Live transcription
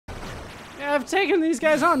Yeah, I've taken these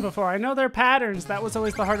guys on before. I know their patterns. That was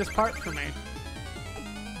always the hardest part for me.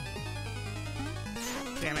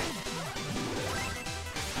 Damn it.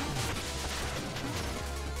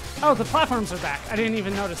 Oh, the platforms are back. I didn't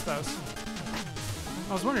even notice those.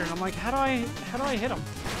 I was wondering, I'm like, how do I hit them?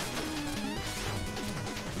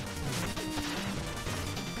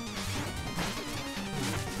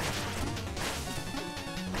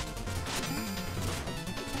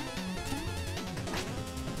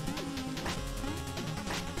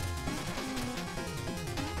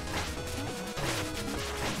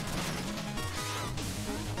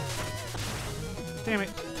 Damn it.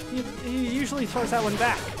 He usually throws that one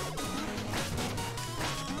back.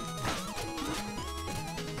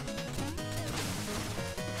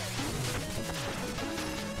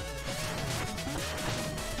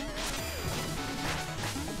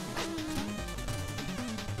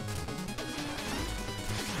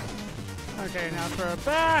 Okay, now throw it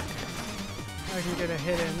back. I can get a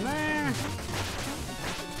hit in there.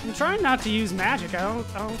 I'm trying not to use magic. I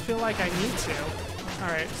don't feel like I need to.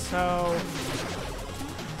 Alright, so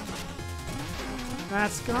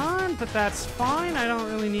that's gone, but that's fine. I don't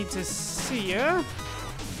really need to see ya.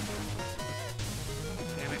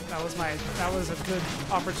 Damn it, that was a good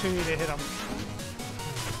opportunity to hit him.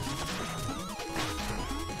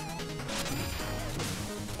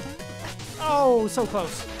 Oh, so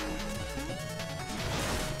close.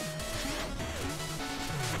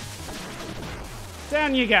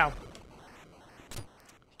 Down you go.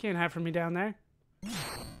 You can't hide from me down there.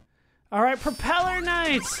 All right, Propeller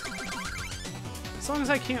Knights. As long as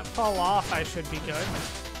I can't fall off, I should be good.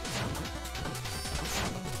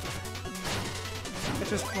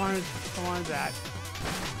 I wanted that.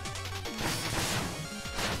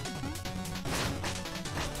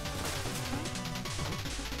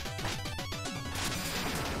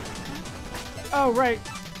 Oh, right.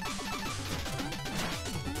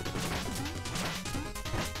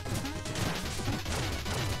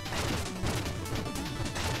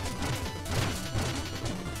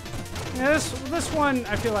 Yeah, this one,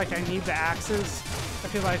 I feel like I need the axes. I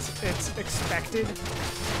feel like it's expected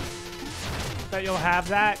that you'll have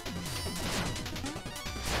that.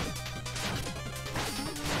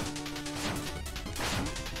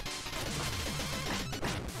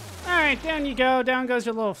 Alright, down you go. Down goes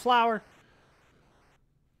your little flower.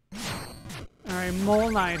 Alright,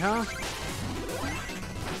 Mole Knight, huh?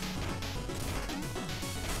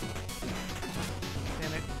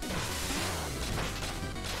 Damn it.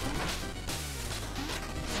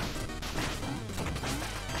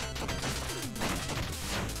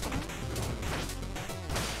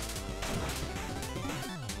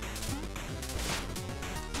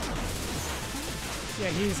 Yeah,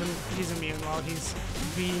 he's immune while he's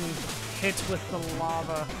being hit with the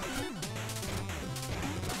lava.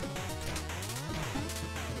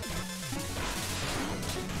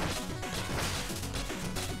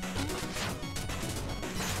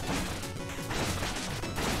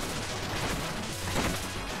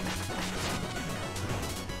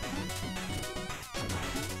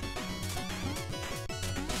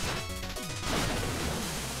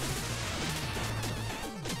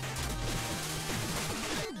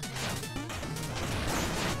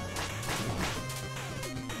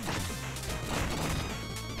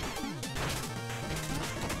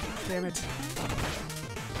 Damn it.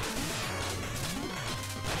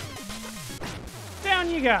 Down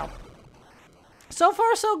you go. So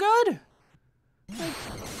far, so good.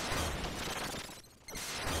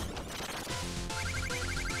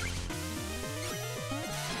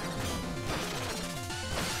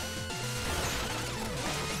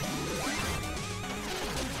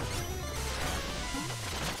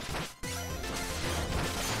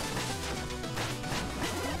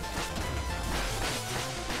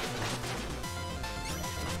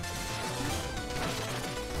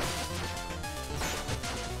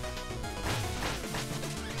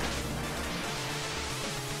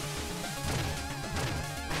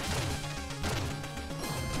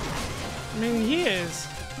 I mean, he is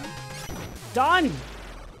done.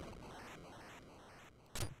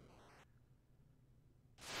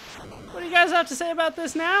 What do you guys have to say about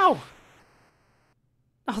this now?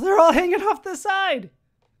 Oh, they're all hanging off the side.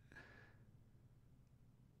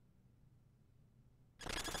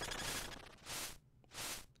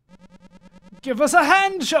 Give us a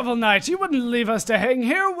hand, Shovel Knight. You wouldn't leave us to hang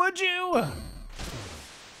here, would you?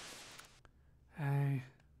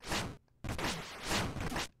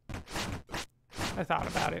 I thought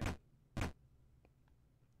about it.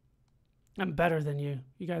 I'm better than you.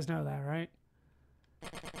 You guys know that, right?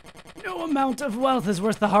 No amount of wealth is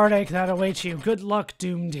worth the heartache that awaits you. Good luck,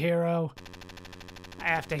 doomed hero. I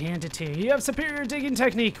have to hand it to you. You have superior digging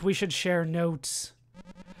technique. We should share notes.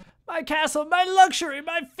 My castle, my luxury,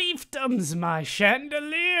 my fiefdoms, my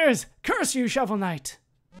chandeliers. Curse you, Shovel Knight.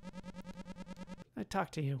 I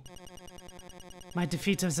talk to you. My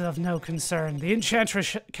defeat is of no concern. The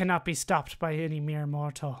enchantress cannot be stopped by any mere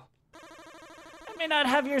mortal. I may not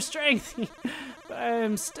have your strength, but I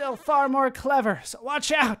am still far more clever, so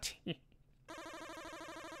watch out.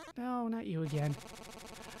 No, not you again.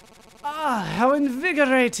 Ah, how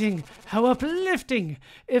invigorating, how uplifting.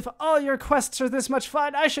 If all your quests are this much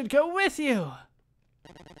fun, I should go with you.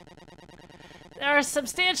 There are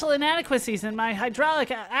substantial inadequacies in my hydraulic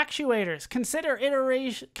actuators.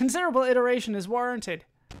 Considerable iteration is warranted.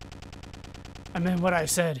 I meant what I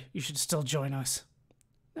said. You should still join us.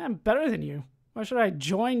 I'm better than you. Why should I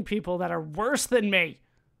join people that are worse than me?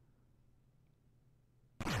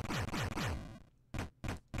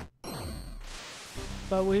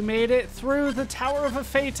 But we made it through the Tower of a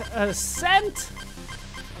Fate ascent.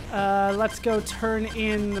 Let's go turn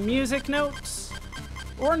in the music notes.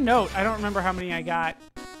 Or note. I don't remember how many I got.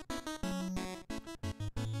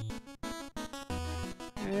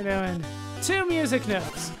 How you doing? 2 music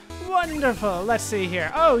notes. Wonderful. Let's see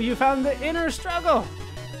here. Oh, you found the inner struggle.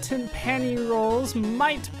 Timpani rolls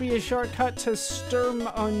might be a shortcut to Sturm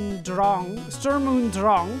und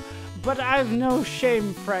Drang, but I've no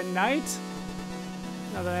shame, friend knight.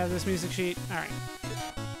 Now that I have this music sheet. Alright.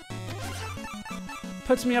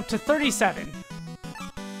 Puts me up to 37.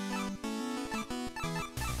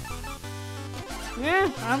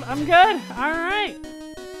 Yeah, I'm good. Alright.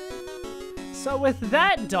 So with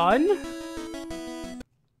that done...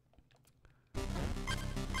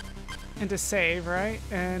 And to save, right?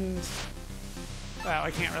 And... Well,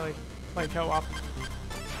 I can't really play co-op.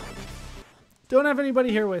 Don't have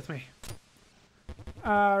anybody here with me.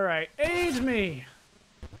 Alright, aid me!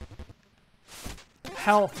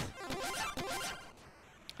 Health.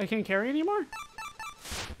 I can't carry anymore?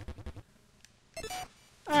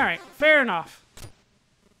 Alright, fair enough.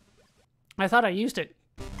 I thought I used it.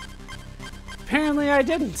 Apparently I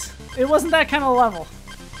didn't. It wasn't that kind of level.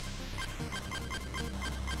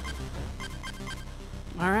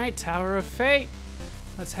 Alright, Tower of Fate.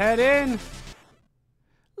 Let's head in.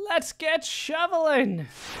 Let's get shoveling.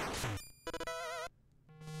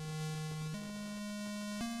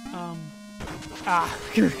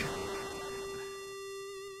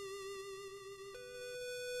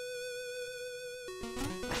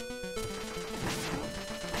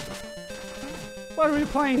 What are we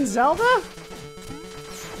playing, Zelda?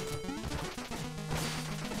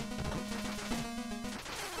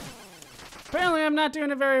 Apparently I'm not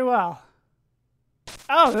doing it very well.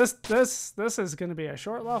 Oh, this is gonna be a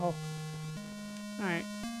short level. Alright.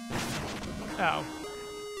 Oh.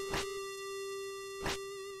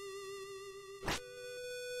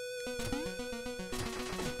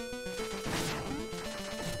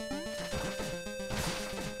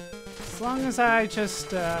 As long as I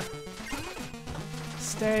just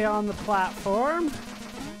stay on the platform,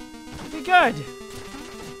 it'll be good.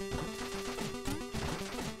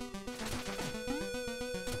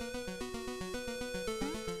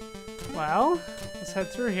 Well, let's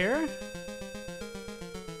head through here.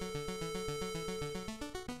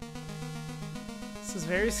 This is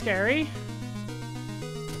very scary.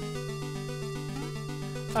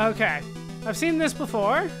 Okay, I've seen this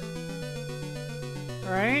before.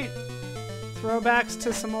 Right? Throwbacks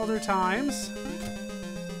to some older times.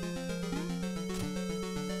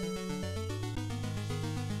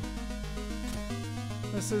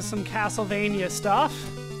 This is some Castlevania stuff.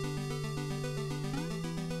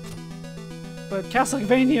 But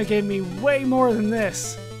Castlevania gave me way more than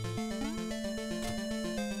this.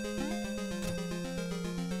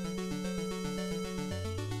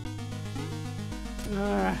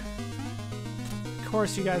 Of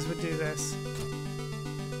course you guys would do this.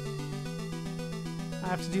 I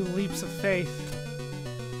have to do leaps of faith.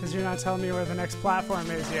 Because you're not telling me where the next platform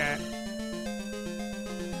is yet. Do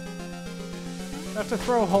I have to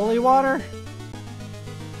throw holy water?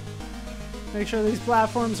 Make sure these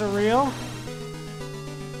platforms are real?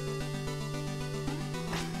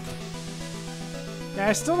 Yeah,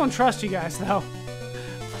 I still don't trust you guys, though.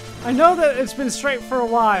 I know that it's been straight for a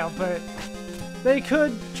while, but they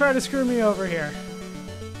could try to screw me over here.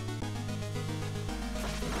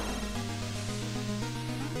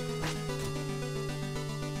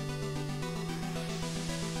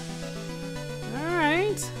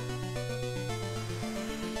 Alright.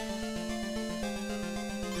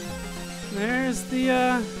 There's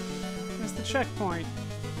the checkpoint.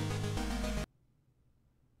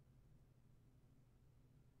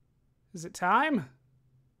 Is it time?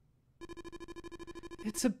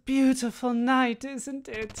 It's a beautiful night, isn't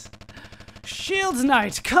it? Shield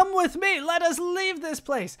Knight, come with me! Let us leave this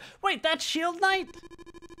place! Wait, that's Shield Knight?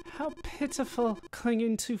 How pitiful,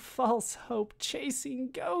 clinging to false hope, chasing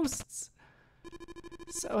ghosts.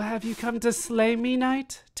 So have you come to slay me,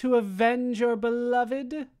 knight? To avenge your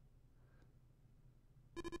beloved?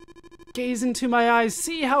 Gaze into my eyes,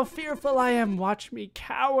 see how fearful I am. Watch me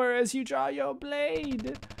cower as you draw your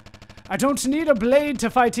blade. I don't need a blade to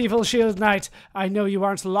fight evil, Shield Knight. I know you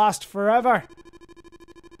aren't lost forever.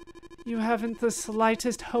 You haven't the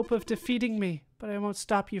slightest hope of defeating me, but I won't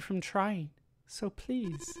stop you from trying. So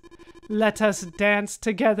please, let us dance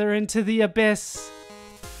together into the abyss.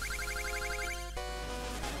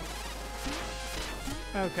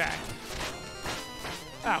 Okay.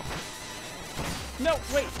 Oh. No,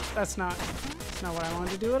 wait, that's not what I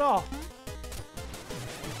wanted to do at all.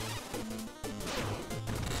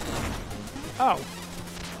 Oh.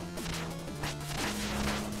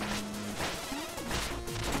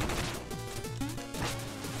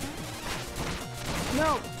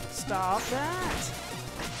 No, stop that.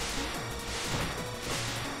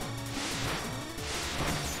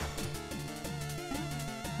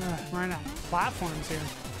 I'm running out of platforms here.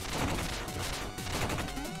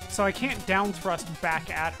 So I can't down thrust back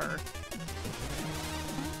at her.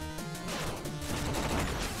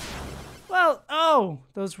 Well, oh,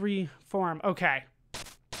 those reform. Okay.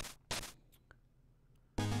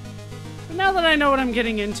 But now that I know what I'm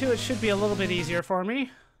getting into, it should be a little bit easier for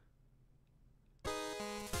me.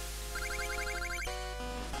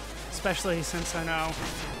 Especially since I know.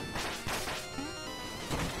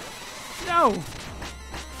 No!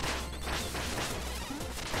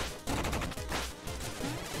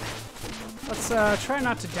 Let's try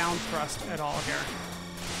not to down thrust at all here.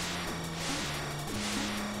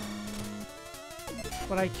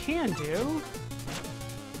 What I can do...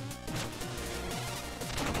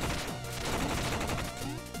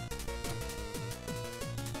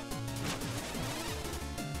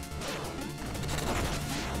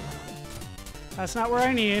 That's not where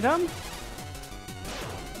I need him.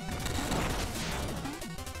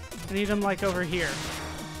 I need him like over here.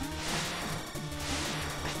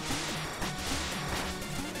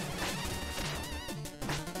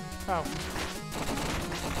 Oh.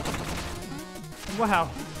 Wow.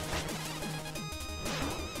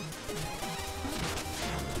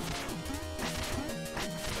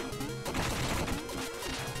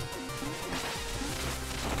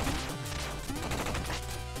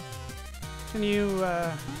 Can you,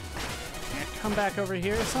 come back over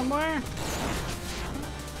here somewhere?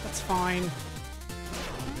 That's fine.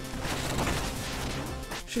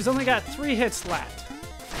 She's only got 3 hits left.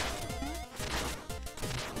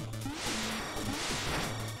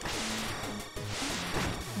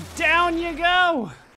 Down you go!